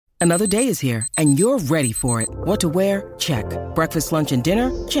Another day is here, and you're ready for it. What to wear? Check. Breakfast, lunch, and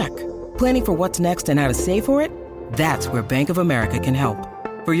dinner? Check. Planning for what's next and how to save for it? That's where Bank of America can help.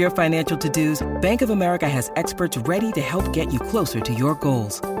 For your financial to-dos, Bank of America has experts ready to help get you closer to your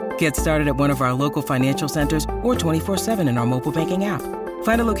goals. Get started at one of our local financial centers or 24/7 in our mobile banking app.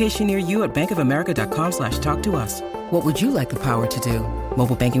 Find a location near you at bankofamerica.com/talktous. What would you like the power to do?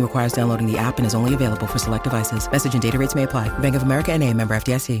 Mobile banking requires downloading the app and is only available for select devices. Message and data rates may apply. Bank of America N.A., member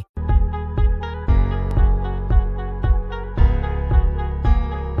FDIC.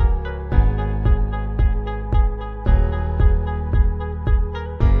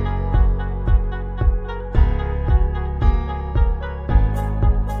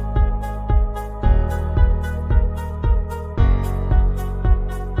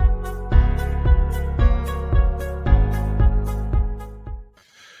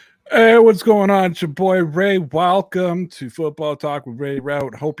 Hey, what's going on? It's your boy Ray. Welcome to Football Talk with Ray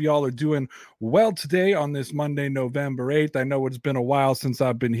Rout. Hope y'all are doing well today on this Monday, November 8th. I know it's been a while since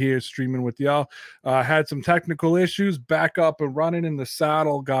I've been here streaming with y'all. Had some technical issues, back up and running in the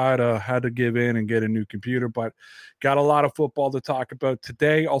saddle. Had to give in and get a new computer, but got a lot of football to talk about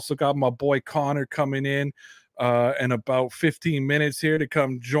today. Also got my boy Connor coming in about 15 minutes here to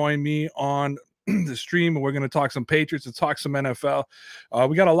come join me on the stream, and we're going to talk some Patriots and talk some NFL.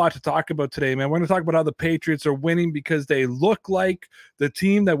 We got a lot to talk about today, man. We're going to talk about how the Patriots are winning because they look like the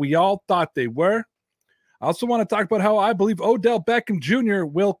team that we all thought they were. I also want to talk about how I believe Odell Beckham Jr.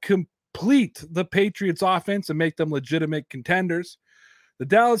 will complete the Patriots offense and make them legitimate contenders. The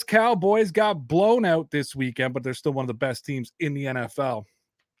Dallas Cowboys got blown out this weekend, but they're still one of the best teams in the NFL.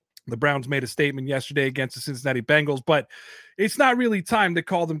 The Browns made a statement yesterday against the Cincinnati Bengals, but it's not really time to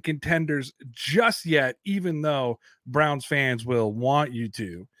call them contenders just yet, even though Browns fans will want you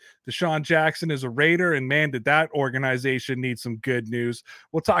to. Deshaun Jackson is a Raider, and man, did that organization need some good news.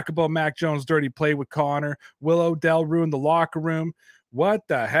 We'll talk about Mac Jones' dirty play with Connor. Will Odell ruin the locker room? What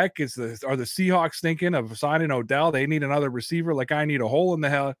the heck are the Seahawks thinking of signing Odell? They need another receiver like I need a hole in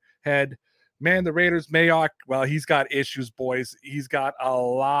the head. Man, the Raiders, Mayock, well, he's got issues, boys. He's got a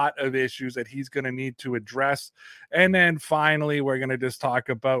lot of issues that he's going to need to address. And then finally, we're going to just talk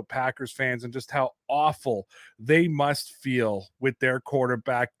about Packers fans and just how awful they must feel with their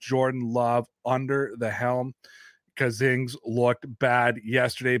quarterback, Jordan Love, under the helm. Because things looked bad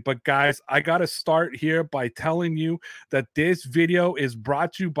yesterday. But guys, I got to start here by telling you that this video is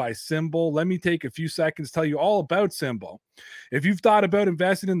brought to you by Symbol. Let me take a few seconds to tell you all about Symbol. If you've thought about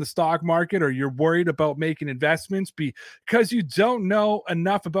investing in the stock market, or you're worried about making investments because you don't know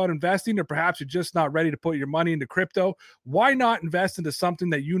enough about investing, or perhaps you're just not ready to put your money into crypto, why not invest into something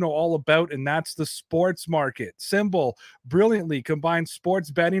that you know all about, and that's the sports market. Symbol brilliantly combines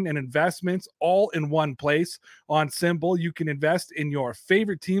sports betting and investments all in one place. On Symbol, you can invest in your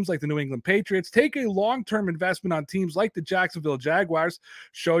favorite teams like the New England Patriots, take a long-term investment on teams like the Jacksonville Jaguars,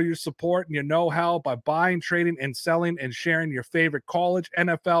 show your support and your know-how by buying, trading, and selling and sharing your favorite college,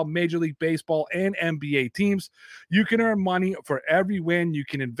 NFL, Major League Baseball, and NBA teams. You can earn money for every win. You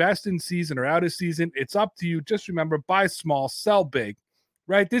can invest in season or out of season. It's up to you. Just remember, buy small, sell big.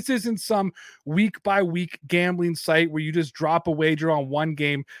 Right? This isn't some week-by-week gambling site where you just drop a wager on one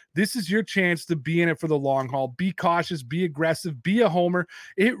game. This is your chance to be in it for the long haul. Be cautious, be aggressive, be a homer.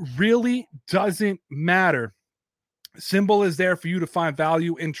 It really doesn't matter. Symbol is there for you to find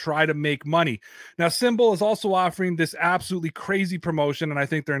value and try to make money. Now, Symbol is also offering this absolutely crazy promotion, and I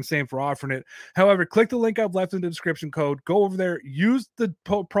think they're insane for offering it. However, click the link I've left in the description code. Go over there, use the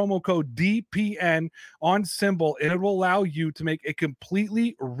promo code DPN on Symbol, and it will allow you to make a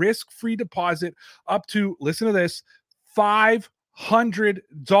completely risk-free deposit up to, listen to this,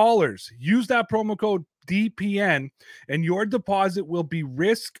 $500. Use that promo code DPN, and your deposit will be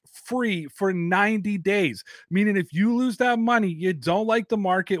risk-free for 90 days. Meaning if you lose that money, you don't like the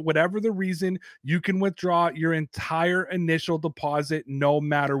market, whatever the reason, you can withdraw your entire initial deposit no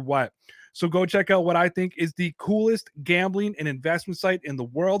matter what. So go check out what I think is the coolest gambling and investment site in the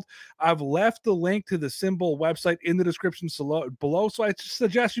world. I've left the link to the Symbol website in the description below, so I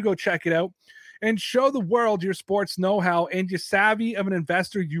suggest you go check it out and show the world your sports know-how and your savvy of an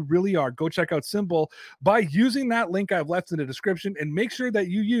investor you really are. Go check out Symbol by using that link I've left in the description, and make sure that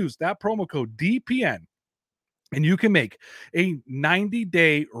you use that promo code DPN, and you can make a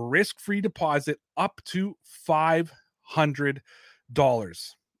 90-day risk-free deposit up to $500.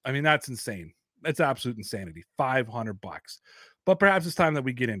 I mean, that's insane. That's absolute insanity. $500. But perhaps it's time that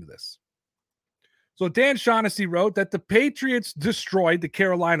we get into this. So Dan Shaughnessy wrote that the Patriots destroyed the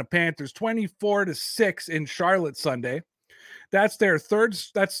Carolina Panthers 24-6 in Charlotte Sunday. That's their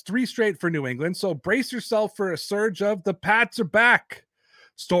that's 3 straight for New England. So brace yourself for a surge of the Pats are back.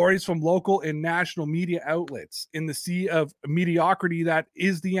 Stories from local and national media outlets. In the sea of mediocrity that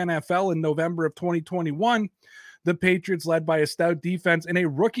is the NFL in November of 2021, the Patriots, led by a stout defense and a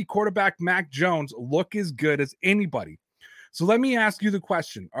rookie quarterback, Mac Jones, look as good as anybody. So let me ask you the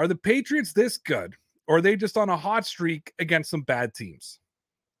question. Are the Patriots this good, or are they just on a hot streak against some bad teams?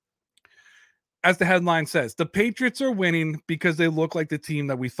 As the headline says, the Patriots are winning because they look like the team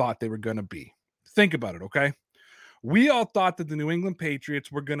that we thought they were going to be. Think about it, okay? We all thought that the New England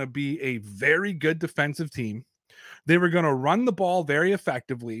Patriots were going to be a very good defensive team. They were going to run the ball very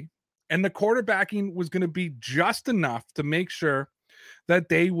effectively, and the quarterbacking was going to be just enough to make sure that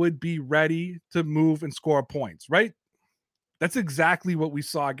they would be ready to move and score points, right? That's exactly what we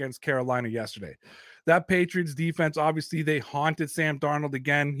saw against Carolina yesterday. That Patriots defense, obviously, they haunted Sam Darnold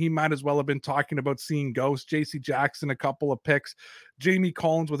again. He might as well have been talking about seeing ghosts. J.C. Jackson, a couple of picks. Jamie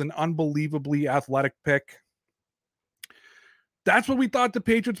Collins with an unbelievably athletic pick. That's what we thought the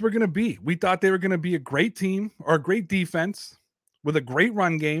Patriots were going to be. We thought they were going to be a great team or a great defense with a great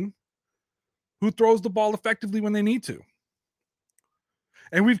run game who throws the ball effectively when they need to.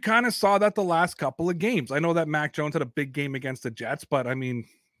 And we've kind of saw that the last couple of games. I know that Mac Jones had a big game against the Jets, but I mean,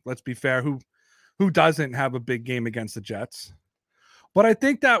 let's be fair. Who doesn't have a big game against the Jets? But I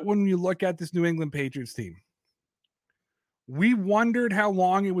think that when you look at this New England Patriots team, we wondered how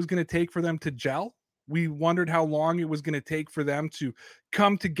long it was going to take for them to gel. We wondered how long it was going to take for them to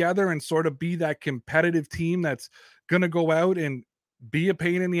come together and sort of be that competitive team that's going to go out and be a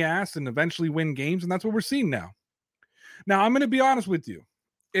pain in the ass and eventually win games. And that's what we're seeing now. Now, I'm going to be honest with you.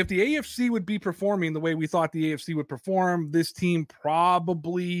 If the AFC would be performing the way we thought the AFC would perform, this team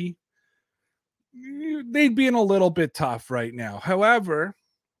probably, they'd be in a little bit tough right now. However,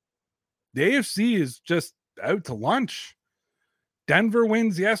 the AFC is just out to lunch. Denver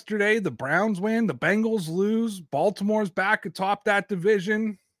wins yesterday. The Browns win. The Bengals lose. Baltimore's back atop that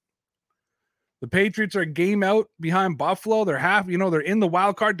division. The Patriots are a game out behind Buffalo. They're in the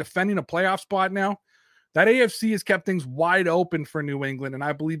wild card defending a playoff spot now. That AFC has kept things wide open for New England, and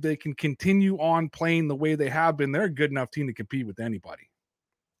I believe they can continue on playing the way they have been. They're a good enough team to compete with anybody.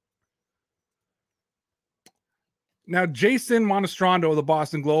 Now, Jason Monostrondo of the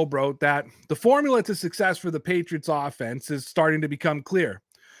Boston Globe wrote that the formula to success for the Patriots offense is starting to become clear.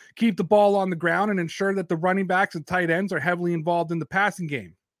 Keep the ball on the ground and ensure that the running backs and tight ends are heavily involved in the passing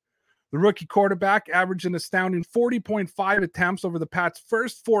game. The rookie quarterback averaged an astounding 40.5 attempts over the Pats'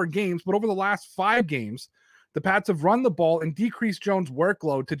 first 4 games, but over the last 5 games, the Pats have run the ball and decreased Jones'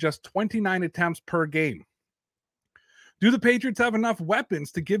 workload to just 29 attempts per game. Do the Patriots have enough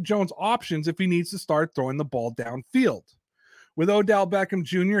weapons to give Jones options if he needs to start throwing the ball downfield? With Odell Beckham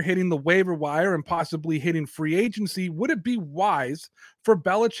Jr. hitting the waiver wire and possibly hitting free agency, would it be wise for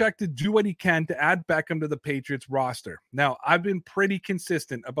Belichick to do what he can to add Beckham to the Patriots roster? Now, I've been pretty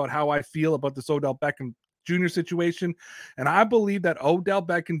consistent about how I feel about this Odell Beckham Jr. situation, and I believe that Odell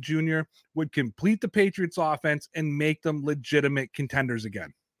Beckham Jr. would complete the Patriots offense and make them legitimate contenders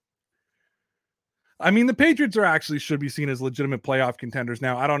again. I mean, the Patriots should be seen as legitimate playoff contenders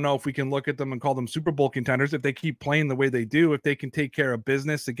now. I don't know if we can look at them and call them Super Bowl contenders if they keep playing the way they do, if they can take care of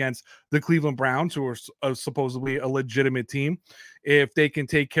business against the Cleveland Browns, who are supposedly a legitimate team, if they can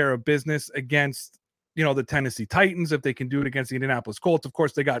take care of business against, the Tennessee Titans, if they can do it against the Indianapolis Colts. Of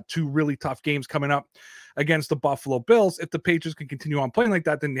course, they got 2 really tough games coming up against the Buffalo Bills. If the Patriots can continue on playing like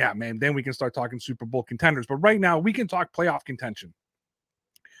that, then yeah, man, then we can start talking Super Bowl contenders. But right now, we can talk playoff contention.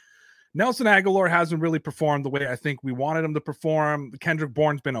 Nelson Agholor hasn't really performed the way I think we wanted him to perform. Kendrick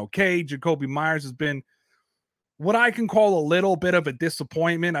Bourne's been okay. Jacoby Myers has been what I can call a little bit of a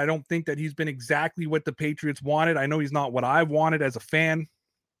disappointment. I don't think that he's been exactly what the Patriots wanted. I know he's not what I've wanted as a fan.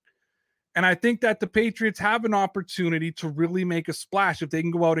 And I think that the Patriots have an opportunity to really make a splash if they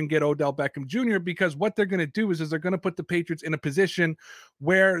can go out and get Odell Beckham Jr., because what they're going to do is they're going to put the Patriots in a position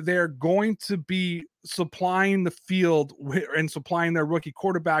where they're going to be supplying the field and supplying their rookie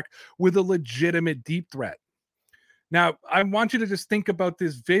quarterback with a legitimate deep threat. Now, I want you to just think about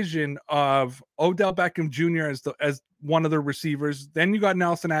this vision of Odell Beckham Jr. as one of the receivers. Then you got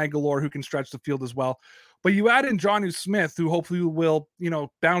Nelson Agholor, who can stretch the field as well. But you add in Jonnu Smith, who hopefully will,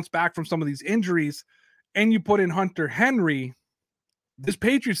 bounce back from some of these injuries, and you put in Hunter Henry. This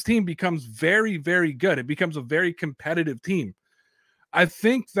Patriots team becomes very, very good. It becomes a very competitive team. I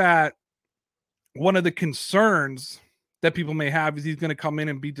think that one of the concerns that people may have is he's going to come in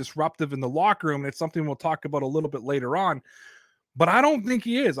and be disruptive in the locker room. And it's something we'll talk about a little bit later on. But I don't think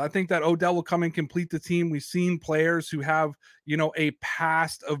he is. I think that Odell will come and complete the team. We've seen players who have, a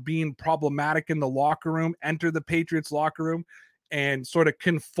past of being problematic in the locker room enter the Patriots locker room and sort of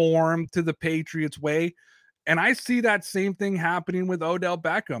conform to the Patriots way. And I see that same thing happening with Odell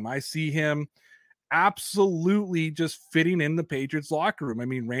Beckham. I see him absolutely just fitting in the Patriots locker room. I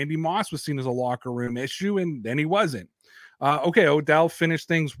mean, Randy Moss was seen as a locker room issue, and then he wasn't. Okay, Odell finished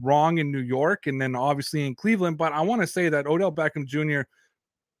things wrong in New York and then obviously in Cleveland, but I want to say that Odell Beckham Jr.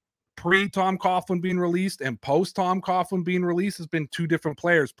 pre-Tom Coughlin being released and post-Tom Coughlin being released has been two different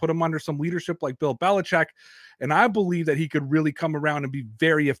players. Put him under some leadership like Bill Belichick, and I believe that he could really come around and be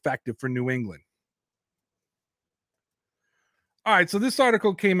very effective for New England. All right, so this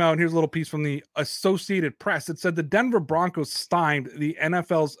article came out. Here's a little piece from the Associated Press. It said the Denver Broncos stymied the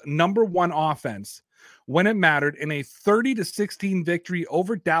NFL's number one offense when it mattered in a 30-16 victory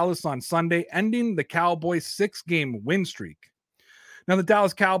over Dallas on Sunday, ending the Cowboys' 6-game win streak. Now, the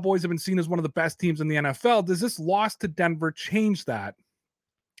Dallas Cowboys have been seen as one of the best teams in the NFL. Does this loss to Denver change that?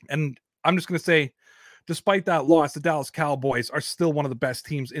 And I'm just going to say, despite that loss, the Dallas Cowboys are still one of the best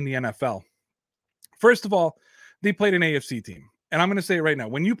teams in the NFL. First of all, they played an AFC team. And I'm going to say it right now,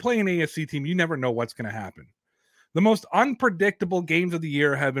 when you play an AFC team, you never know what's going to happen. The most unpredictable games of the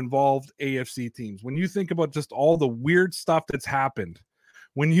year have involved AFC teams. When you think about just all the weird stuff that's happened,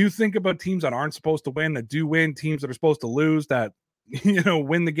 when you think about teams that aren't supposed to win, that do win, teams that are supposed to lose, that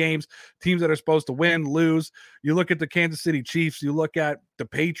win the games, teams that are supposed to win, lose. You look at the Kansas City Chiefs, you look at the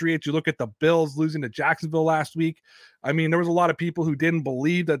Patriots, you look at the Bills losing to Jacksonville last week. I mean, there was a lot of people who didn't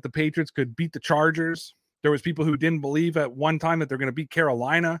believe that the Patriots could beat the Chargers. There was people who didn't believe at one time that they're going to beat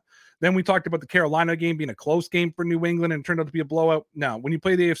Carolina. Then we talked about the Carolina game being a close game for New England and it turned out to be a blowout. Now, when you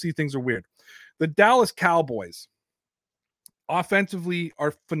play the AFC, things are weird. The Dallas Cowboys offensively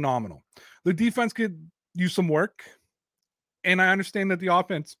are phenomenal. The defense could use some work. And I understand that the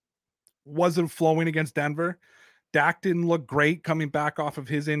offense wasn't flowing against Denver. Dak didn't look great coming back off of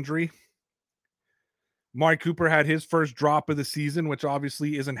his injury. Amari Cooper had his first drop of the season, which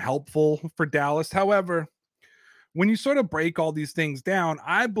obviously isn't helpful for Dallas. However, when you sort of break all these things down,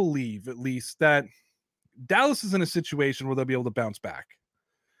 I believe at least that Dallas is in a situation where they'll be able to bounce back.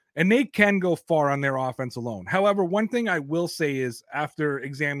 And they can go far on their offense alone. However, one thing I will say is after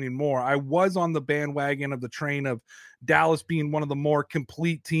examining more, I was on the bandwagon of the train of Dallas being one of the more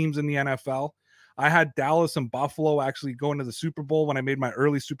complete teams in the NFL. I had Dallas and Buffalo actually going to the Super Bowl when I made my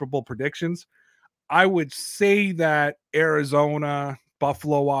early Super Bowl predictions. I would say that Arizona,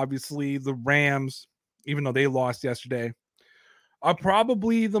 Buffalo, obviously, the Rams, even though they lost yesterday, are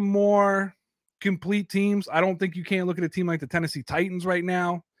probably the more complete teams. I don't think you can't look at a team like the Tennessee Titans right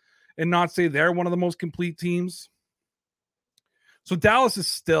now and not say they're one of the most complete teams. So Dallas is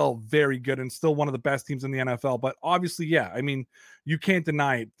still very good and still one of the best teams in the NFL. But obviously, yeah, I mean, you can't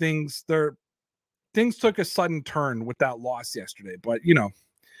deny it. Things took a sudden turn with that loss yesterday. But,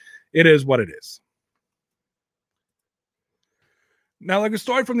 it is what it is. Now, like a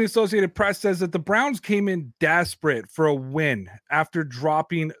story from the Associated Press says that the Browns came in desperate for a win after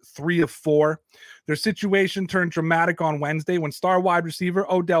dropping 3 of 4. Their situation turned dramatic on Wednesday when star wide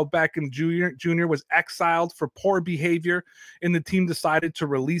receiver Odell Beckham Jr. was exiled for poor behavior, and the team decided to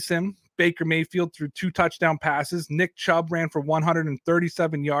release him. Baker Mayfield threw 2 touchdown passes. Nick Chubb ran for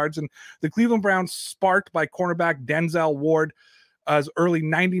 137 yards, and the Cleveland Browns, sparked by cornerback Denzel Ward, early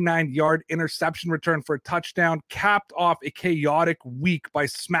 99-yard interception return for a touchdown, capped off a chaotic week by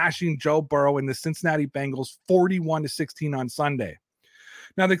smashing Joe Burrow and the Cincinnati Bengals 41-16 on Sunday.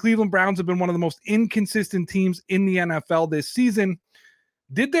 Now, the Cleveland Browns have been one of the most inconsistent teams in the NFL this season.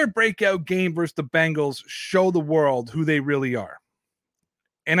 Did their breakout game versus the Bengals show the world who they really are?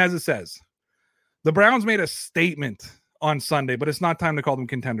 And as it says, the Browns made a statement on Sunday, but it's not time to call them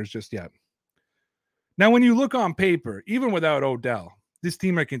contenders just yet. Now, when you look on paper, even without Odell, this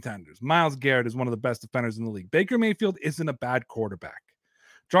team are contenders. Myles Garrett is one of the best defenders in the league. Baker Mayfield isn't a bad quarterback.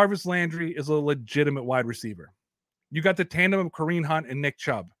 Jarvis Landry is a legitimate wide receiver. You got the tandem of Kareem Hunt and Nick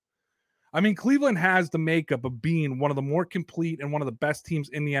Chubb. I mean, Cleveland has the makeup of being one of the more complete and one of the best teams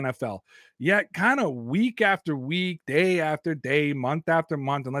in the NFL. Yet kind of week after week, day after day, month after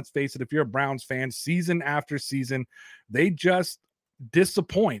month, and let's face it, if you're a Browns fan, season after season, they just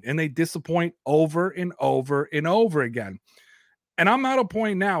disappoint, and they disappoint over and over and over again. And I'm at a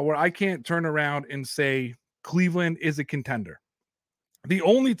point now where I can't turn around and say Cleveland is a contender. The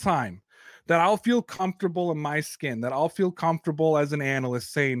only time that I'll feel comfortable in my skin, that I'll feel comfortable as an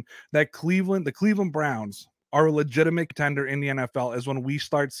analyst saying that the Cleveland Browns are a legitimate contender in the NFL is when we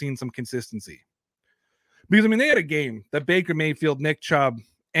start seeing some consistency. Because, I mean, they had a game that Baker Mayfield, Nick Chubb,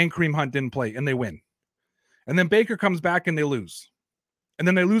 and Kareem Hunt didn't play, and they win. And then Baker comes back and they lose. And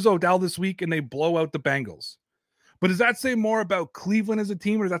then they lose Odell this week and they blow out the Bengals. But does that say more about Cleveland as a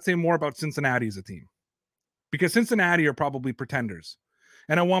team, or does that say more about Cincinnati as a team? Because Cincinnati are probably pretenders.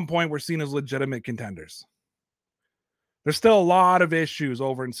 And at one point, we're seen as legitimate contenders. There's still a lot of issues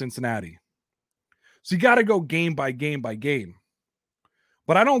over in Cincinnati. So you got to go game by game by game.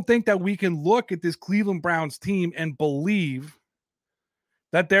 But I don't think that we can look at this Cleveland Browns team and believe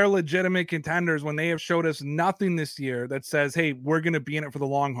that they're legitimate contenders when they have showed us nothing this year that says, hey, we're going to be in it for the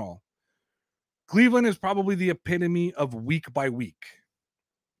long haul. Cleveland is probably the epitome of week by week.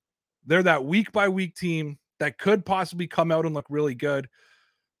 They're that week by week team that could possibly come out and look really good,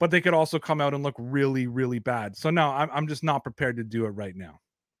 but they could also come out and look really, really bad. So no, I'm just not prepared to do it right now.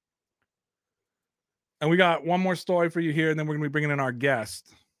 And we got one more story for you here, and then we're going to be bringing in our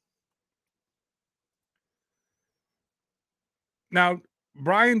guest. Now,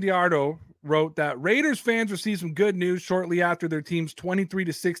 Brian Diardo wrote that Raiders fans received some good news shortly after their team's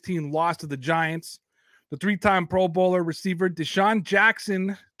 23-16 loss to the Giants. The three-time Pro Bowler receiver Deshaun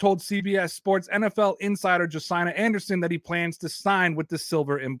Jackson told CBS Sports NFL insider Josiah Anderson that he plans to sign with the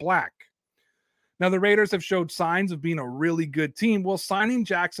Silver and Black. Now, the Raiders have showed signs of being a really good team. Will signing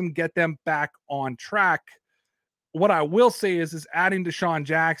Jackson get them back on track? What I will say is adding Deshaun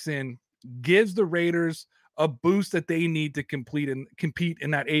Jackson gives the Raiders a boost that they need to compete in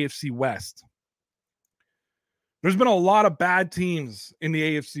that AFC West. There's been a lot of bad teams in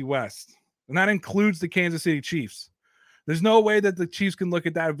the AFC West, and that includes the Kansas City Chiefs. There's no way that the Chiefs can look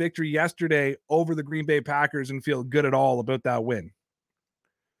at that victory yesterday over the Green Bay Packers and feel good at all about that win.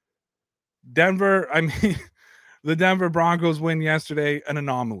 The Denver Broncos win yesterday, an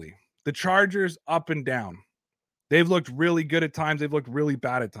anomaly. The Chargers up and down. They've looked really good at times. They've looked really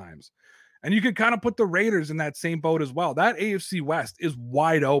bad at times. And you could kind of put the Raiders in that same boat as well. That AFC West is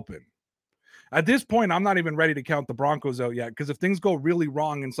wide open. At this point, I'm not even ready to count the Broncos out yet, because if things go really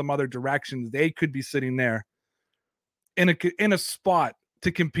wrong in some other directions, they could be sitting there in a spot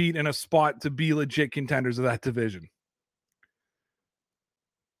to compete, in a spot to be legit contenders of that division.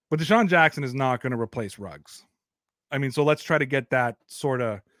 But Deshaun Jackson is not going to replace Ruggs. I mean, so let's try to get that sort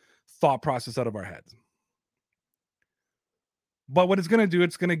of thought process out of our heads. But what it's going to do,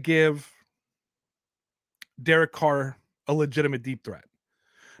 it's going to give Derek Carr a legitimate deep threat.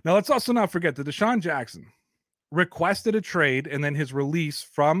 Now, let's also not forget that Deshaun Jackson requested a trade and then his release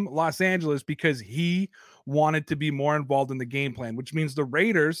from Los Angeles because he wanted to be more involved in the game plan, which means the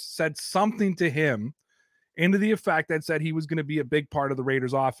Raiders said something to him into the effect that said he was going to be a big part of the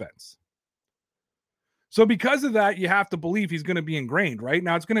Raiders offense. So because of that, you have to believe he's going to be ingrained, right?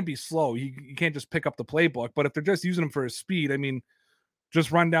 Now, it's going to be slow. You can't just pick up the playbook, but if they're just using him for his speed, I mean,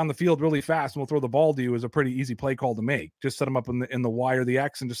 just run down the field really fast and we'll throw the ball to you is a pretty easy play call to make. Just set him up in the Y or the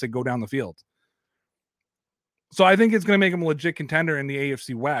X and just say, go down the field. So I think it's going to make him a legit contender in the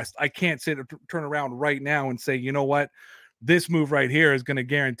AFC West. I can't turn around right now and say, you know what, this move right here is going to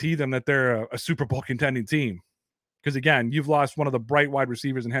guarantee them that they're a Super Bowl contending team. Because again, you've lost one of the bright wide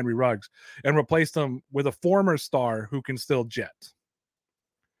receivers in Henry Ruggs and replaced him with a former star who can still jet.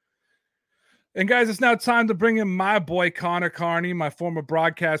 And guys, it's now time to bring in my boy Connor Carney, my former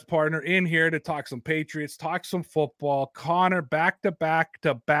broadcast partner, in here to talk some Patriots, talk some football. Connor,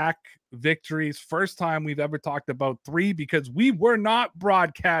 back-to-back victories. First time we've ever talked about 3 because we were not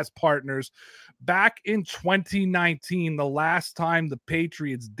broadcast partners back in 2019, the last time the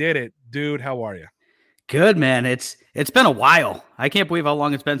Patriots did it. Dude, how are you? Good, man. It's been a while. I can't believe how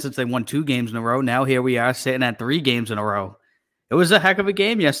long it's been since they won 2 games in a row. Now here we are sitting at 3 games in a row. It was a heck of a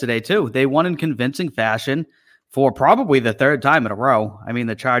game yesterday, too. They won in convincing fashion for probably the 3rd time in a row. I mean,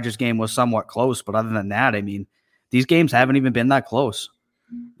 the Chargers game was somewhat close, but other than that, I mean, these games haven't even been that close.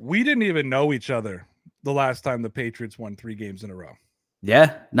 We didn't even know each other the last time the Patriots won 3 games in a row.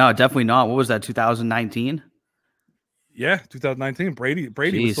 Yeah, no, definitely not. What was that, 2019? Yeah, 2019. Brady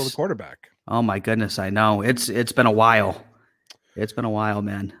was still the quarterback. Oh, my goodness, I know. It's been a while. It's been a while,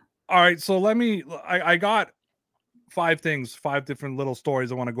 man. All right, so I got 5 different little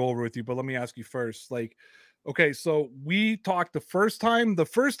stories I want to go over with you, but let me ask you first. Okay, so we talked the first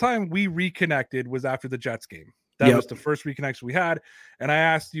time we reconnected was after the Jets game. That was the first reconnection we had. And I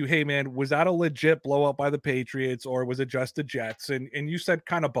asked you, hey man, was that a legit blow up by the Patriots or was it just the Jets? And you said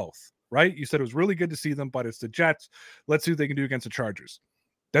kind of both, right? You said it was really good to see them, but it's the Jets. Let's see what they can do against the Chargers.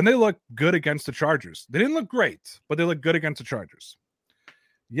 Then they looked good against the Chargers. They didn't look great, but they looked good against the Chargers.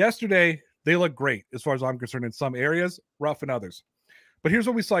 Yesterday, they look great as far as I'm concerned in some areas, rough in others. But here's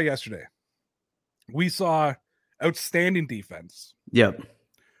what we saw yesterday. We saw outstanding defense. Yep.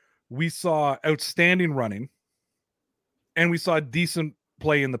 We saw outstanding running. And we saw decent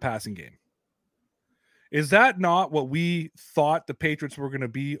play in the passing game. Is that not what we thought the Patriots were going to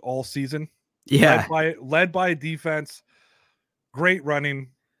be all season? Yeah. Led by defense, great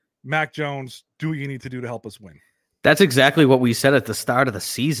running. Mac Jones, do what you need to do to help us win. That's exactly what we said at the start of the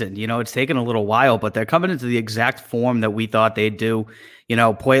season. It's taken a little while, but they're coming into the exact form that we thought they'd do.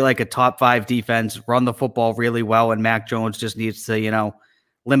 Play like a top 5 defense, run the football really well, and Mac Jones just needs to,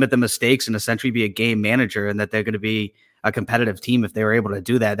 limit the mistakes and essentially be a game manager, and that they're going to be a competitive team if they were able to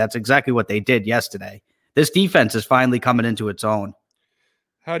do that. That's exactly what they did yesterday. This defense is finally coming into its own.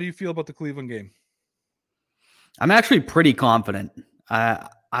 How do you feel about the Cleveland game? I'm actually pretty confident.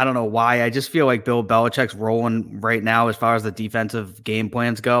 I don't know why. I just feel like Bill Belichick's rolling right now as far as the defensive game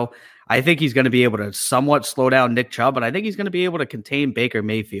plans go. I think he's going to be able to somewhat slow down Nick Chubb, and I think he's going to be able to contain Baker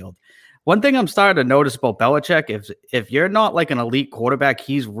Mayfield. One thing I'm starting to notice about Belichick, if you're not like an elite quarterback,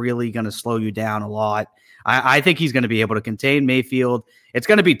 he's really going to slow you down a lot. I think he's going to be able to contain Mayfield. It's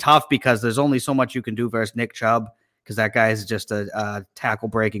going to be tough because there's only so much you can do versus Nick Chubb because that guy is just a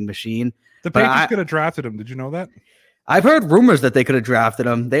tackle-breaking machine. The Patriots could have drafted him. Did you know that? I've heard rumors that they could have drafted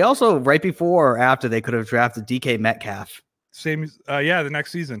him. They also, right before or after, they could have drafted DK Metcalf. The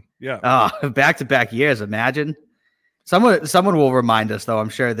next season. Yeah. Oh, back-to-back years. Imagine. Someone will remind us, though, I'm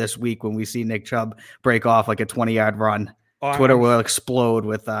sure, this week when we see Nick Chubb break off like a 20-yard run. Twitter will explode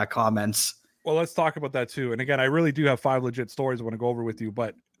with comments. Well, let's talk about that, too. And again, I really do have 5 legit stories I want to go over with you,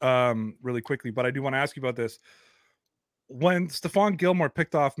 but really quickly. But I do want to ask you about this. When Stephon Gilmore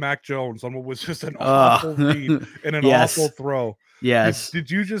picked off Mac Jones on what was just an awful read and an awful throw. Yes.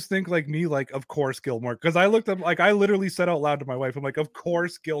 Did you just think like me, like, of course, Gilmore? Because I looked up, like, I literally said out loud to my wife, I'm like, of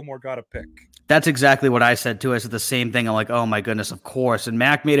course, Gilmore got a pick. That's exactly what I said, too. I said the same thing. I'm like, oh, my goodness, of course. And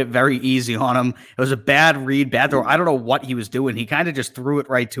Mac made it very easy on him. It was a bad read, bad throw. I don't know what he was doing. He kind of just threw it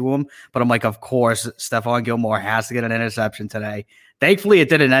right to him. But I'm like, of course, Stephon Gilmore has to get an interception today. Thankfully, it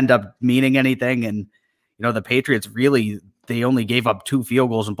didn't end up meaning anything. And, the Patriots really, they only gave up 2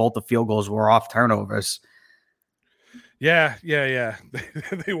 field goals, and both the field goals were off turnovers. Yeah.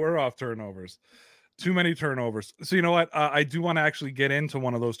 They were off turnovers. Too many turnovers. So you know what? I do want to actually get into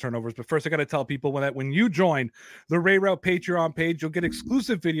one of those turnovers, but first I got to tell people when you join the Ray Route Patreon page, you'll get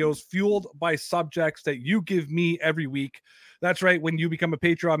exclusive videos fueled by subjects that you give me every week. That's right. When you become a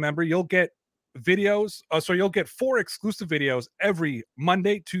Patreon member, you'll get videos. So you'll get 4 exclusive videos every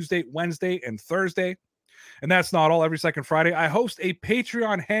Monday, Tuesday, Wednesday, and Thursday. And that's not all. Every second Friday, I host a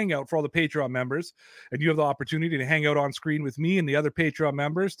Patreon hangout for all the Patreon members. And you have the opportunity to hang out on screen with me and the other Patreon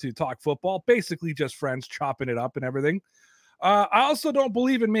members to talk football, basically just friends chopping it up and everything. I also don't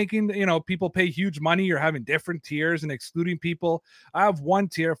believe in making, people pay huge money or having different tiers and excluding people. I have one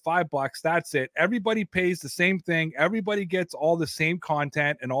tier, $5. That's it. Everybody pays the same thing. Everybody gets all the same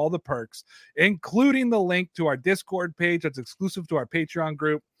content and all the perks, including the link to our Discord page that's exclusive to our Patreon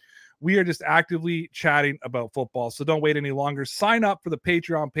group. We are just actively chatting about football. So don't wait any longer. Sign up for the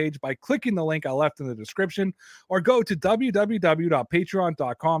Patreon page by clicking the link I left in the description or go to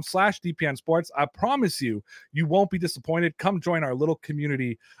www.patreon.com/DPN Sports. I promise you won't be disappointed. Come join our little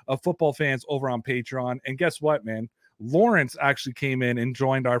community of football fans over on Patreon. And guess what, man? Lawrence actually came in and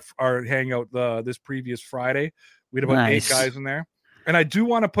joined our hangout this previous Friday. We had about 8 guys in there. And I do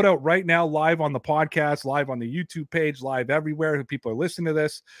want to put out right now, live on the podcast, live on the YouTube page, live everywhere people are listening to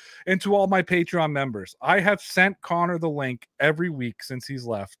this, and to all my Patreon members. I have sent Connor the link every week since he's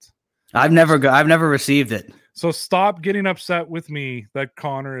left. I've never received it. So stop getting upset with me that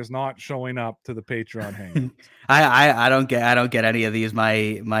Connor is not showing up to the Patreon hang. I don't get any of these.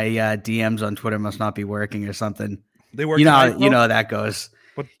 My DMs on Twitter must not be working or something. They work. You know how that goes.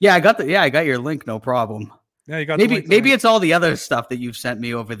 But I got your link, no problem. Yeah, you got maybe it's all the other stuff that you've sent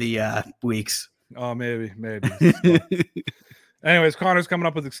me over the weeks. Oh, maybe. Anyways, Connor's coming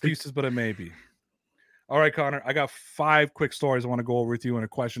up with excuses, but it may be. All right, Connor, I got 5 quick stories I want to go over with you and a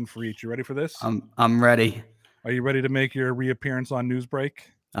question for each. You ready for this? I'm ready. Are you ready to make your reappearance on Newsbreak?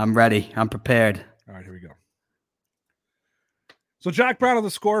 I'm ready. I'm prepared. All right, here we go. So Jack Brown of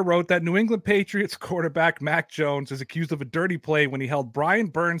The Score wrote that New England Patriots quarterback Mac Jones is accused of a dirty play when he held Brian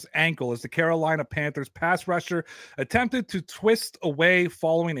Burns' ankle as the Carolina Panthers pass rusher attempted to twist away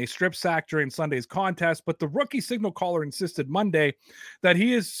following a strip sack during Sunday's contest, but the rookie signal caller insisted Monday that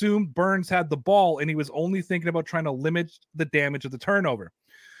he assumed Burns had the ball and he was only thinking about trying to limit the damage of the turnover.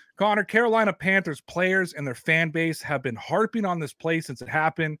 Connor, Carolina Panthers players and their fan base have been harping on this play since it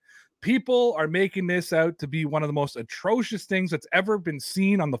happened. People are making this out to be one of the most atrocious things that's ever been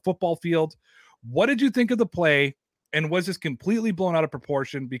seen on the football field. What did you think of the play? And was this completely blown out of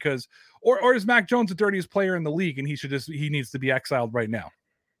proportion? Because, or is Mac Jones the dirtiest player in the league and he needs to be exiled right now?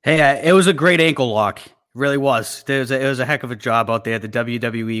 Hey, it was a great ankle lock. Really was. It was a heck of a job out there. The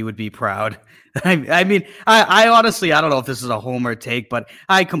WWE would be proud. I honestly, I don't know if this is a homer take, but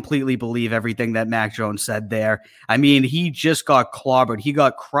I completely believe everything that Mac Jones said there. I mean, he just got clobbered. He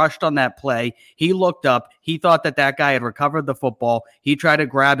got crushed on that play. He looked up. He thought that guy had recovered the football. He tried to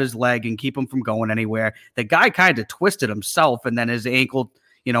grab his leg and keep him from going anywhere. The guy kind of twisted himself, and then his ankle,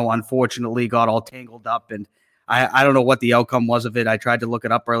 unfortunately got all tangled up, and I don't know what the outcome was of it. I tried to look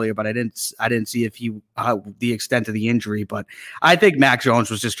it up earlier, but I didn't see if the extent of the injury. But I think Mac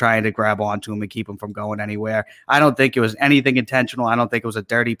Jones was just trying to grab onto him and keep him from going anywhere. I don't think it was anything intentional. I don't think it was a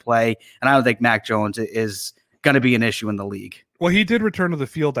dirty play, and I don't think Mac Jones is going to be an issue in the league. Well, he did return to the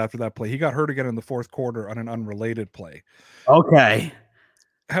field after that play. He got hurt again in the fourth quarter on an unrelated play. Okay.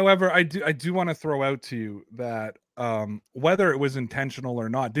 However, I do want to throw out to you that whether it was intentional or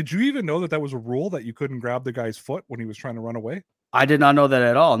not, did you even know that was a rule that you couldn't grab the guy's foot when he was trying to run away? I did not know that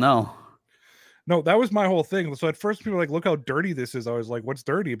at all. No, that was my whole thing. So at first people were like, look how dirty this is. I was like, what's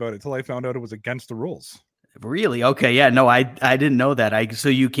dirty about it? Until I found out it was against the rules. Really? Okay. Yeah, no, I didn't know that. So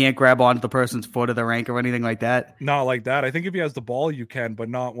you can't grab onto the person's foot or the rank or anything like that? Not like that. I think if he has the ball, you can, but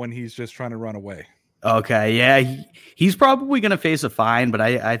not when he's just trying to run away. Okay. Yeah, he's probably going to face a fine, but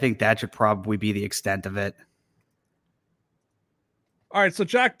I think that should probably be the extent of it. All right, so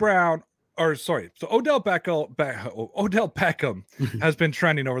Odell Beckham has been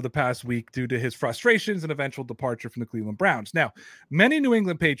trending over the past week due to his frustrations and eventual departure from the Cleveland Browns. Now, many New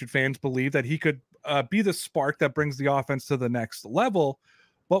England Patriot fans believe that he could be the spark that brings the offense to the next level.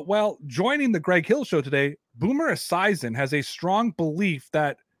 But while joining the Greg Hill Show today, Boomer Esiason has a strong belief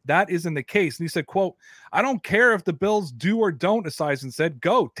that isn't the case. And he said, quote, "I don't care if the Bills do or don't," Esiason said.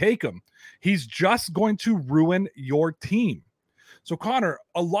 "Go, take him. He's just going to ruin your team." So, Connor,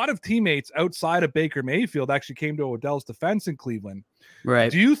 a lot of teammates outside of Baker Mayfield actually came to Odell's defense in Cleveland.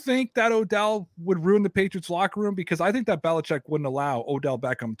 Right. Do you think that Odell would ruin the Patriots locker room? Because I think that Belichick wouldn't allow Odell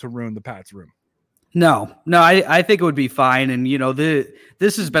Beckham to ruin the Pats room. No, I think it would be fine. And,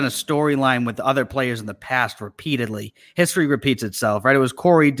 this has been a storyline with other players in the past repeatedly. History repeats itself, right? It was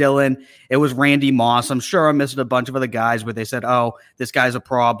Corey Dillon. It was Randy Moss. I'm sure I'm missing a bunch of other guys where they said, oh, this guy's a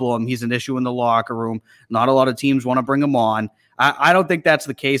problem. He's an issue in the locker room. Not a lot of teams want to bring him on. I don't think that's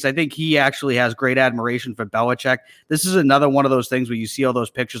the case. I think he actually has great admiration for Belichick. This is another one of those things where you see all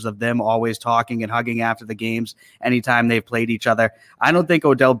those pictures of them always talking and hugging after the games anytime they've played each other. I don't think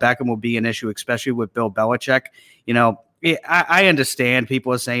Odell Beckham will be an issue, especially with Bill Belichick. I understand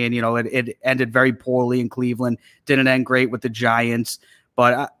people are saying, it ended very poorly in Cleveland, didn't end great with the Giants.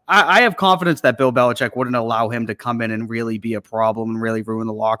 But I have confidence that Bill Belichick wouldn't allow him to come in and really be a problem and really ruin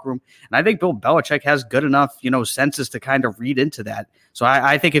the locker room. And I think Bill Belichick has good enough, senses to kind of read into that. So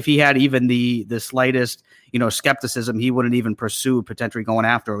I think if he had even the slightest, skepticism, he wouldn't even pursue potentially going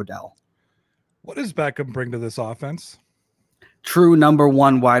after Odell. What does Beckham bring to this offense? True number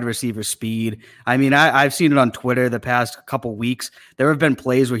one wide receiver speed. I mean, I've seen it on Twitter the past couple weeks. There have been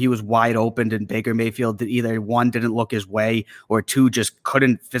plays where he was wide open and Baker Mayfield did either one, didn't look his way, or two, just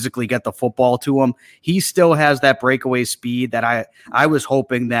couldn't physically get the football to him. He still has that breakaway speed that I was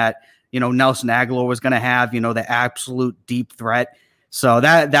hoping that, Nelson Aguilar was going to have, the absolute deep threat. So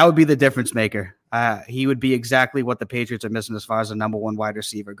that would be the difference maker. He would be exactly what the Patriots are missing as far as the number one wide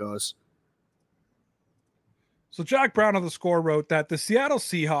receiver goes. So Jack Brown on The Score wrote that the Seattle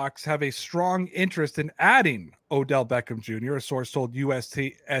Seahawks have a strong interest in adding Odell Beckham Jr., a source told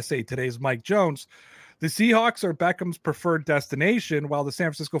USA Today's Mike Jones. The Seahawks are Beckham's preferred destination, while the San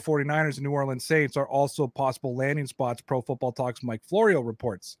Francisco 49ers and New Orleans Saints are also possible landing spots, Pro Football Talk's Mike Florio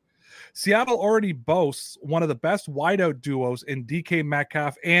reports. Seattle already boasts one of the best wideout duos in DK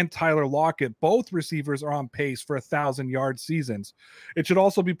Metcalf and Tyler Lockett. Both receivers are on pace for 1,000-yard seasons. It should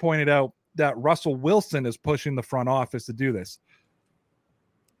also be pointed out that Russell Wilson is pushing the front office to do this.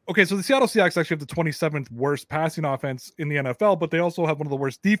 Okay, so the Seattle Seahawks actually have the 27th worst passing offense in the NFL, but they also have one of the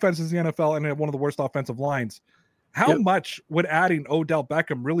worst defenses in the NFL and they have one of the worst offensive lines. How much would adding Odell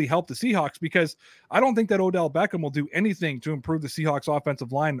Beckham really help the Seahawks? Because I don't think that Odell Beckham will do anything to improve the Seahawks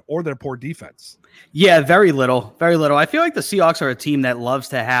offensive line or their poor defense. Yeah, very little, very little. I feel like the Seahawks are a team that loves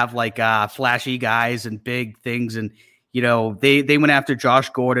to have like flashy guys and big things, and they went after Josh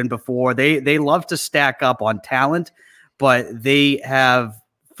Gordon before. They love to stack up on talent, but they have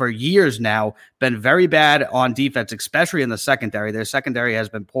for years now been very bad on defense, especially in the secondary. Their secondary has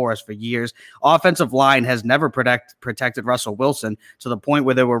been porous for years. Offensive line has never protected Russell Wilson to the point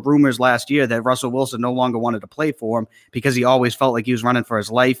where there were rumors last year that Russell Wilson no longer wanted to play for him because he always felt like he was running for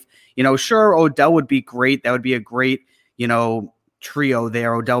his life. Sure, Odell would be great. That would be a great, trio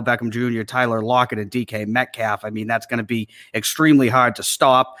there, Odell Beckham Jr., Tyler Lockett, and DK Metcalf. I mean, that's going to be extremely hard to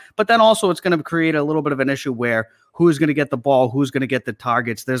stop. But then also it's going to create a little bit of an issue where who's going to get the ball, who's going to get the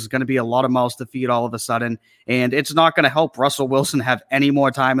targets. There's going to be a lot of mouths to feed all of a sudden, and it's not going to help Russell Wilson have any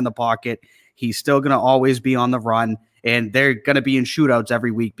more time in the pocket. He's still going to always be on the run, and they're going to be in shootouts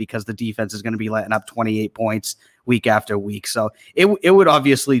every week because the defense is going to be letting up 28 points week after week. So it would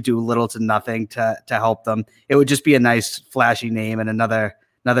obviously do little to nothing to help them. It would just be a nice flashy name and another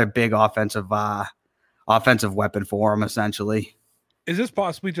big offensive weapon for them, essentially. Is this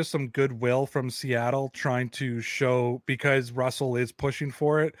possibly just some goodwill from Seattle trying to show, because Russell is pushing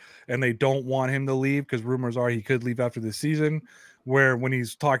for it and they don't want him to leave because rumors are he could leave after the season, where when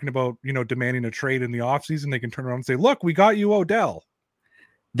he's talking about, demanding a trade in the offseason, they can turn around and say, look, we got you Odell.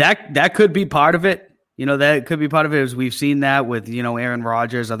 That could be part of it. That could be part of it, as we've seen that with, Aaron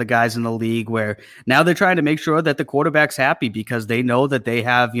Rodgers, other guys in the league, where now they're trying to make sure that the quarterback's happy because they know that they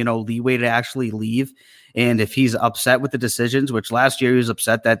have, leeway to actually leave. And if he's upset with the decisions, which last year he was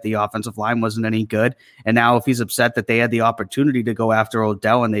upset that the offensive line wasn't any good. And now if he's upset that they had the opportunity to go after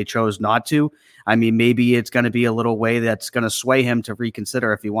Odell and they chose not to, I mean, maybe it's going to be a little way that's going to sway him to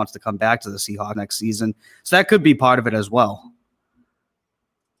reconsider if he wants to come back to the Seahawks next season. So that could be part of it as well.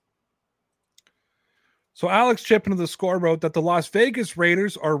 So Alex Chip into the Score wrote that the Las Vegas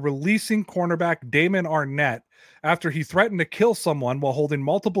Raiders are releasing cornerback Damon Arnette after he threatened to kill someone while holding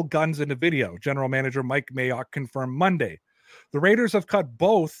multiple guns in a video. General manager Mike Mayock confirmed Monday. The Raiders have cut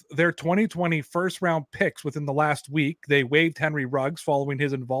both their 2020 first-round picks within the last week. They waived Henry Ruggs following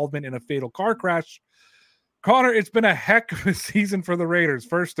his involvement in a fatal car crash. Connor, it's been a heck of a season for the Raiders.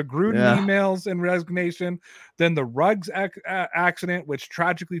 First, the Gruden emails and resignation, then the Ruggs accident, which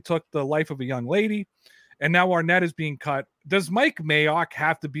tragically took the life of a young lady. And now Arnette is being cut. Does Mike Mayock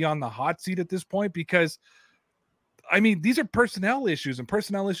have to be on the hot seat at this point? Because, I mean, these are personnel issues, and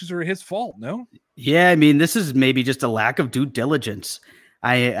personnel issues are his fault, no? Yeah, I mean, this is maybe just a lack of due diligence.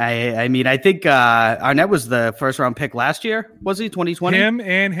 I mean, I think Arnette was the first-round pick last year, was he, 2020? Him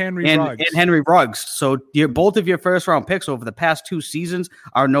and Henry Ruggs. And Henry Ruggs. So both of your first-round picks over the past 2 seasons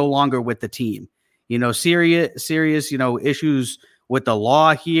are no longer with the team. Serious, issues with the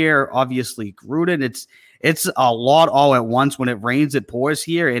law here. Obviously, Gruden, it's a lot all at once. When it rains, it pours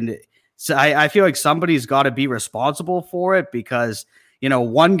here. And so I feel like somebody's got to be responsible for it because,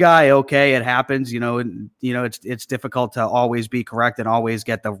 one guy, okay, it happens, it's difficult to always be correct and always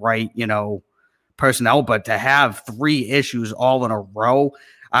get the right, personnel, but to have 3 issues all in a row,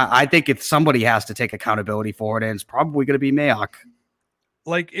 I think if somebody has to take accountability for it, and it's probably going to be Mayock.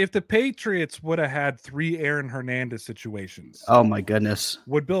 Like, if the Patriots would have had 3 Aaron Hernandez situations, oh my goodness,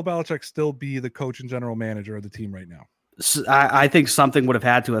 would Bill Belichick still be the coach and general manager of the team right now? I think something would have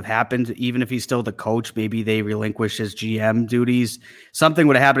had to have happened, even if he's still the coach. Maybe they relinquish his GM duties. Something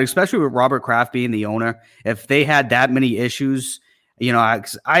would have happened, especially with Robert Kraft being the owner. If they had that many issues,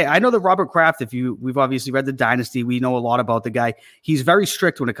 I know that Robert Kraft, we've obviously read The Dynasty, we know a lot about the guy. He's very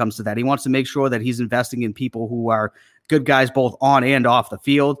strict when it comes to that. He wants to make sure that he's investing in people who are good guys both on and off the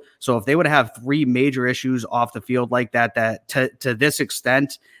field. So if they would have 3 major issues off the field like that to this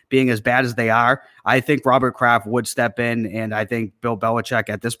extent, being as bad as they are, I think Robert Kraft would step in, and I think Bill Belichick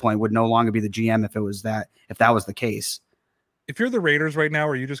at this point would no longer be the GM if that was the case. If you're the Raiders right now,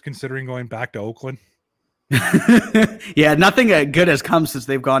 are you just considering going back to Oakland? Yeah, nothing good has come since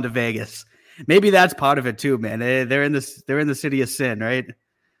they've gone to Vegas. Maybe that's part of it too, man. They're in the city of sin, right?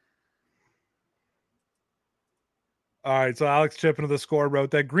 All right, so Alex Chip into the Score wrote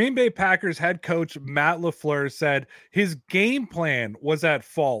that Green Bay Packers head coach Matt LaFleur said his game plan was at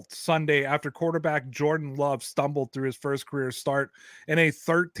fault Sunday after quarterback Jordan Love stumbled through his first career start in a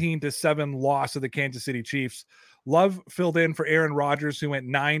 13-7 loss to the Kansas City Chiefs. Love filled in for Aaron Rodgers, who went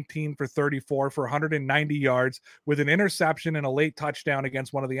 19 for 34 for 190 yards with an interception and a late touchdown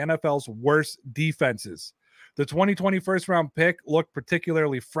against one of the NFL's worst defenses. The 2020 first-round pick looked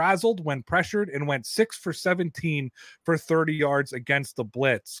particularly frazzled when pressured and went 6 for 17 for 30 yards against the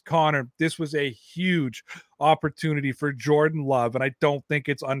blitz. Connor, this was a huge opportunity for Jordan Love, and I don't think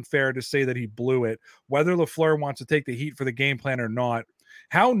it's unfair to say that he blew it. Whether LaFleur wants to take the heat for the game plan or not,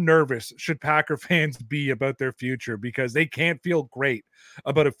 how nervous should Packer fans be about their future? Because they can't feel great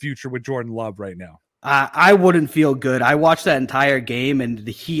about a future with Jordan Love right now. I wouldn't feel good. I watched that entire game, and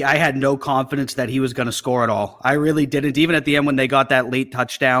I had no confidence that he was going to score at all. I really didn't. Even at the end when they got that late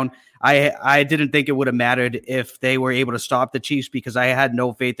touchdown, I didn't think it would have mattered if they were able to stop the Chiefs because I had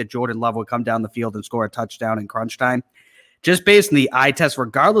no faith that Jordan Love would come down the field and score a touchdown in crunch time. Just based on the eye test,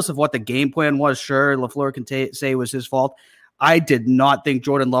 regardless of what the game plan was, sure, LaFleur can say it was his fault. I did not think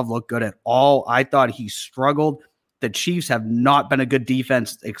Jordan Love looked good at all. I thought he struggled. The Chiefs have not been a good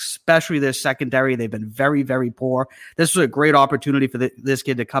defense, especially their secondary. They've been very, very poor. This was a great opportunity for this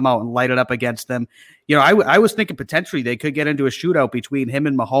kid to come out and light it up against them. You know, I was thinking potentially they could get into a shootout between him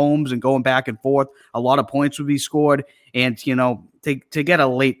and Mahomes and going back and forth. A lot of points would be scored. And, you know, to get a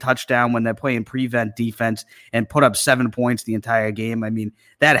late touchdown when they're playing prevent defense and put up 7 points the entire game, I mean,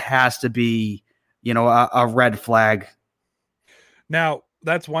 that has to be, you know, a red flag. Now,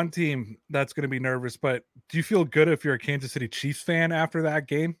 that's one team that's going to be nervous, but do you feel good if you're a Kansas City Chiefs fan after that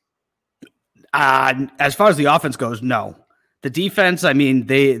game? As far as the offense goes, no. The defense, I mean,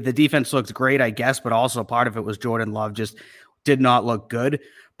 the defense looked great, I guess, but also part of it was Jordan Love just did not look good.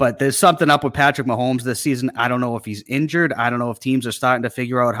 But there's something up with Patrick Mahomes this season. I don't know if he's injured. I don't know if teams are starting to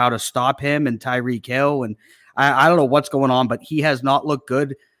figure out how to stop him and Tyreek Hill. And I don't know what's going on, but he has not looked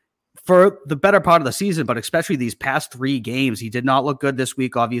good for the better part of the season, but especially these past 3 games. He did not look good this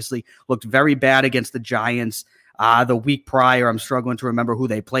week, obviously. Looked very bad against the Giants. The week prior, I'm struggling to remember who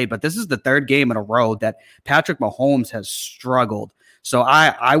they played, but this is the 3rd game in a row that Patrick Mahomes has struggled. So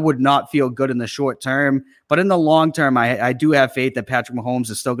I would not feel good in the short term, but in the long term, I do have faith that Patrick Mahomes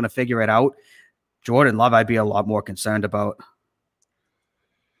is still going to figure it out. Jordan Love, I'd be a lot more concerned about.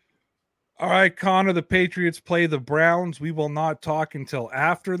 All right, Connor, the Patriots play the Browns. We will not talk until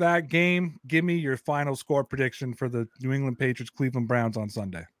after that game. Give me your final score prediction for the New England Patriots Cleveland Browns on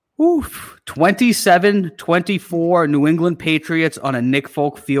Sunday. 27-24 New England Patriots on a Nick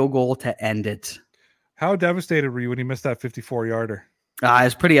Folk field goal to end it. How devastated were you when he missed that 54-yarder? I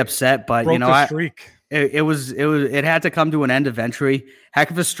was pretty upset, but Broke you know, the streak. It had to come to an end eventually.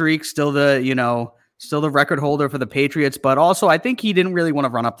 Heck of a streak, still the record holder for the Patriots, but also I think he didn't really want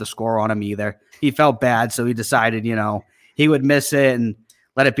to run up the score on him either. He felt bad, so he decided, you know, he would miss it and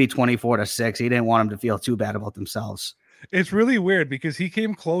let it be 24-6. He didn't want him to feel too bad about themselves. It's really weird because he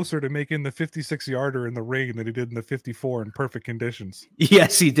came closer to making the 56-yarder in the rain than he did in the 54 in perfect conditions.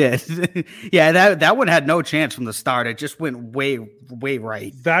 Yes, he did. Yeah, that one had no chance from the start. It just went way, way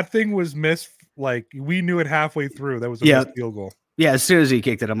right. That thing was missed. Like, we knew it halfway through. That was a missed field goal. Yeah, as soon as he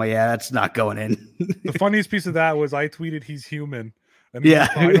kicked it, I'm like, yeah, that's not going in. The funniest piece of that was I tweeted, "He's human." And yeah,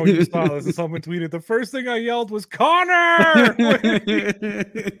 I know you saw this. And someone tweeted, the first thing I yelled was, "Connor!"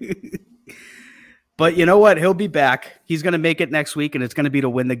 But you know what? He'll be back. He's going to make it next week, and it's going to be to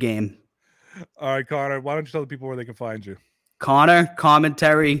win the game. All right, Connor, why don't you tell the people where they can find you? Connor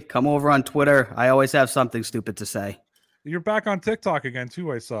Commentary. Come over on Twitter. I always have something stupid to say. You're back on TikTok again,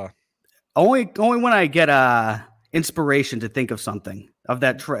 too, I saw. Only when I get inspiration to think of something of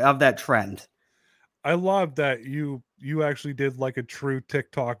that trend. I love that you actually did like a true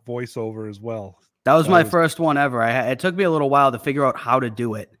TikTok voiceover as well. That was my first one ever. It took me a little while to figure out how to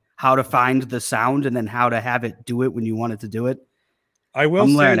do it. How to find the sound and then how to have it do it when you want it to do it. I will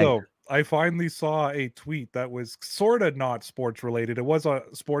say, though, I finally saw a tweet that was sort of not sports related. It was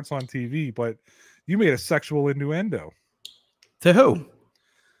sports on TV, but you made a sexual innuendo. To who?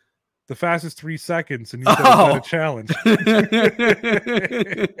 The fastest 3 seconds, and you said it was a challenge.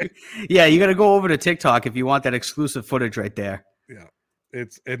 Yeah, you got to go over to TikTok if you want that exclusive footage right there. Yeah,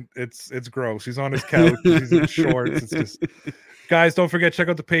 it's gross. He's on his couch. He's in shorts. It's just... Guys, don't forget, check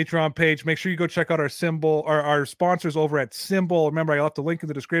out the Patreon page. Make sure you go check out our sponsors over at Symbol. Remember, I left a link in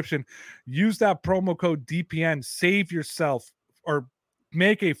the description. Use that promo code DPN. Save yourself or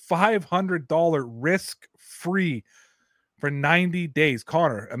make a $500 risk-free for 90 days.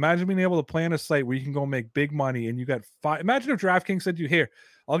 Connor, imagine being able to plan a site where you can go make big money and you got imagine if DraftKings said to you, here,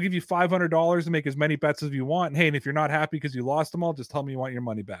 I'll give you $500 to make as many bets as you want. And hey, and if you're not happy because you lost them all, just tell me you want your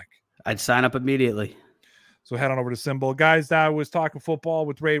money back. I'd sign up immediately. So head on over to Symbol. Guys, that was Talking Football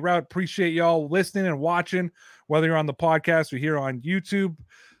with Ray Rout. Appreciate y'all listening and watching, whether you're on the podcast or here on YouTube.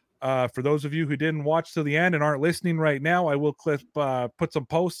 For those of you who didn't watch to the end and aren't listening right now, I will put some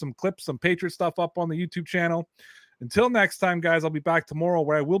posts, some clips, some Patriot stuff up on the YouTube channel. Until next time, guys, I'll be back tomorrow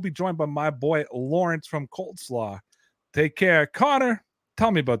where I will be joined by my boy Lawrence from Cold Slaw. Take care. Connor, tell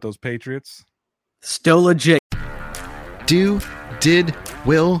me about those Patriots. Still legit.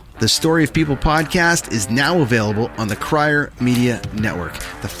 Will, the Story of People podcast is now available on the Crier Media Network.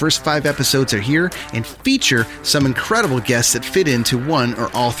 The first 5 episodes are here and feature some incredible guests that fit into one or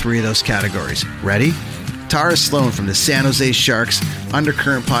all 3 of those categories. Ready? Tara Sloan from the San Jose Sharks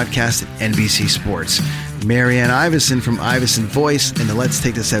Undercurrent podcast at NBC Sports. Marianne Iveson from Iveson Voice and the Let's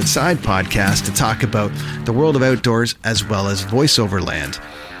Take This Outside podcast to talk about the world of outdoors as well as voiceover land.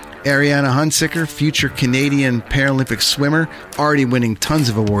 Ariana Hunsicker, future Canadian Paralympic swimmer, already winning tons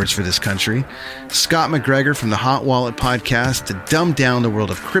of awards for this country. Scott McGregor from the Hot Wallet podcast to dumb down the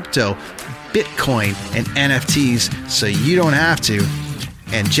world of crypto, Bitcoin, and NFTs so you don't have to.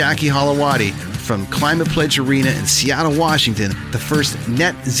 and Jackie Holowati from Climate Pledge Arena in Seattle, Washington, the first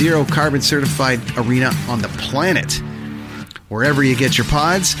net zero carbon certified arena on the planet. Wherever you get your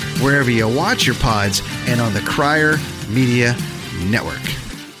pods, wherever you watch your pods, and on the Crier Media Network.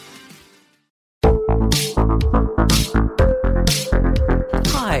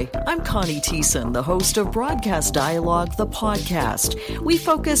 Hi, I'm Connie Thiessen, the host of Broadcast Dialogue, the podcast. We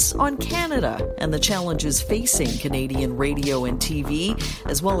focus on Canada and the challenges facing Canadian radio and TV,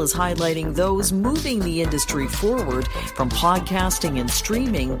 as well as highlighting those moving the industry forward from podcasting and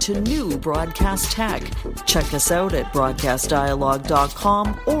streaming to new broadcast tech. Check us out at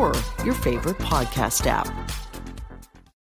broadcastdialogue.com or your favorite podcast app.